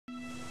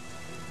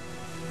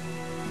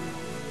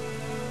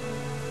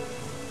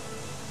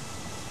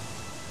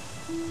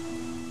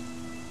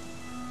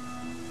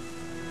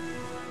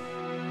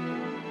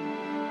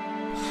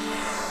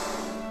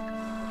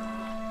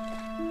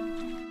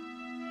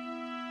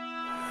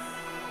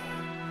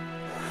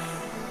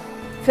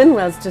Fin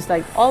whales, just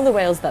like all the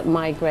whales that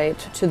migrate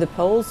to the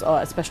poles, or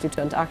especially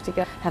to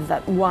Antarctica, have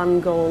that one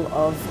goal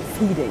of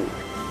feeding.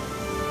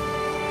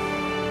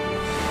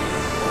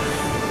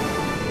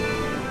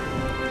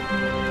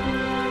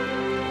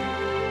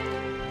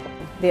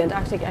 The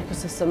Antarctic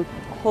ecosystem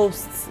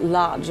hosts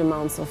large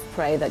amounts of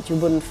prey that you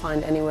wouldn't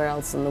find anywhere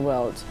else in the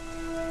world.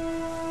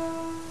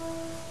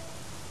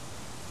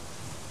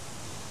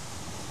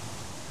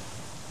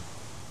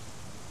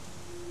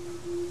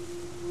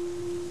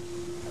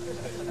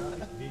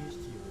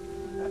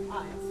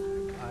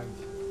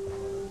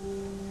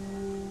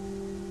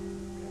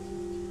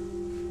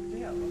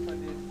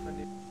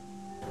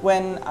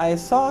 When I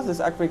saw this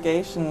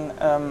aggregation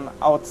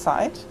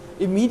outside,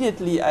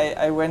 immediately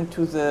I went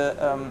to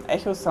the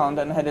echo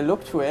sounder and had a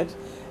look to it,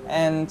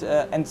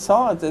 and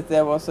saw that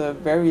there was a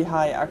very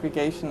high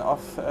aggregation of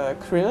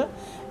krill,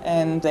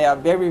 and they are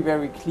very,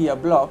 very clear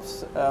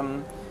blobs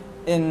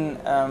in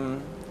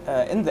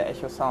the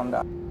echo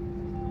sounder.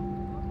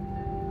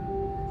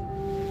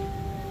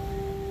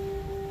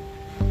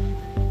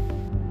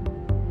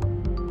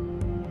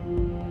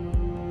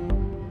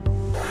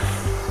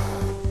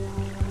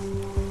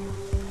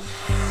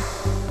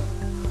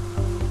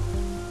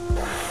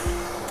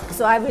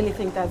 So I really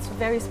think that's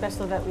very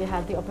special that we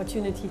had the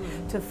opportunity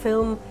to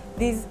film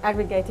these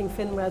aggregating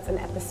fin whales and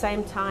at the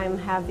same time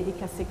have the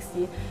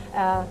EK60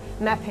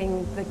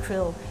 mapping the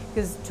krill.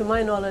 Because to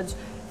my knowledge,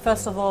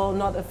 first of all,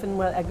 not a fin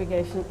whale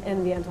aggregation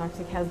in the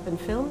Antarctic has been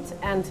filmed,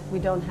 and we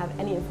don't have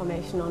any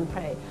information on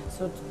prey.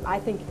 So I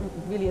think it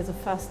really is a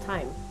first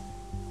time.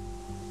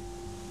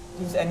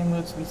 These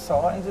animals we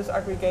saw in this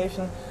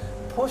aggregation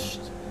pushed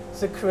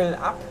the krill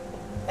up.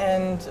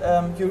 And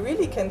you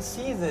really can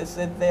see this,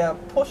 that they are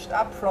pushed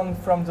up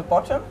from the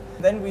bottom.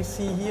 Then we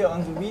see here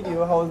on the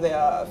video how they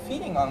are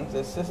feeding on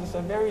this. This is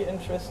a very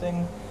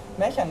interesting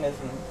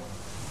mechanism.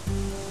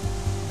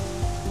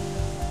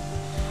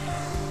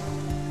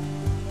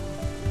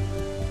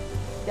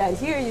 Yeah, and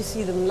here you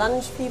see them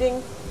lunge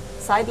feeding,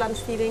 side lunge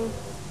feeding.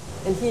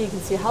 And here you can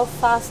see how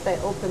fast they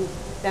open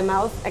their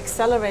mouth,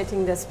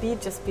 accelerating their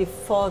speed just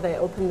before they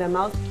open their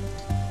mouth.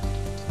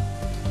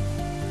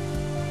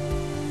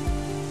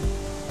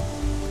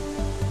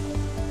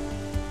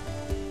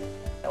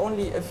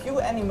 Only a few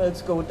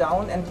animals go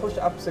down and push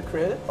up the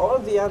krill. All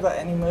the other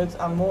animals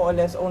are more or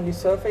less only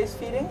surface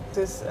feeding.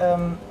 This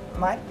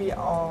might be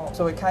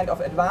also a kind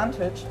of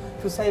advantage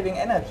to saving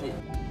energy.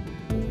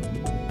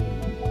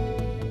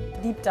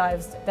 Deep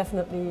dives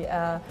definitely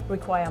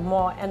require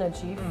more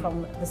energy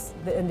from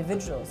the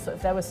individuals. So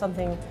if there was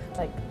something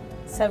like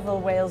several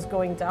whales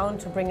going down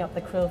to bring up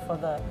the krill for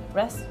the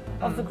rest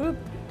of the group,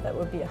 that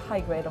would be a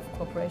high grade of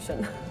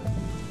cooperation.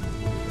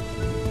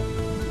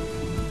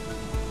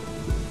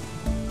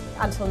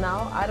 Until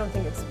now, I don't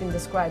think it's been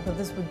described, but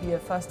this would be a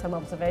first-time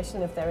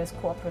observation if there is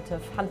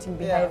cooperative hunting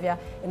behavior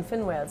in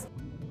fin whales.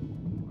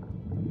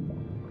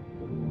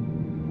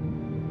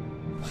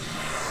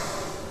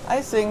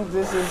 I think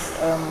this is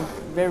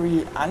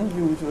very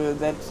unusual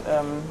that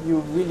you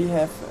really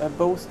have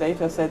both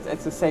data sets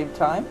at the same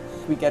time.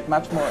 We get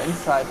much more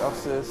insight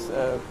of this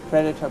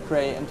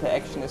predator-prey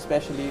interaction,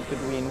 especially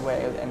between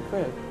whale and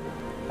krill.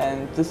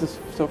 And this is,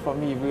 so for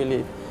me,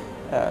 really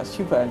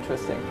super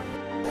interesting.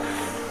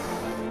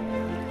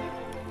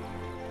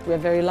 We're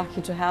very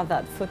lucky to have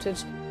that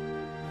footage.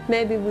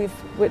 Maybe we've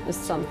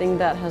witnessed something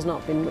that has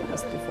not been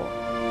witnessed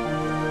before.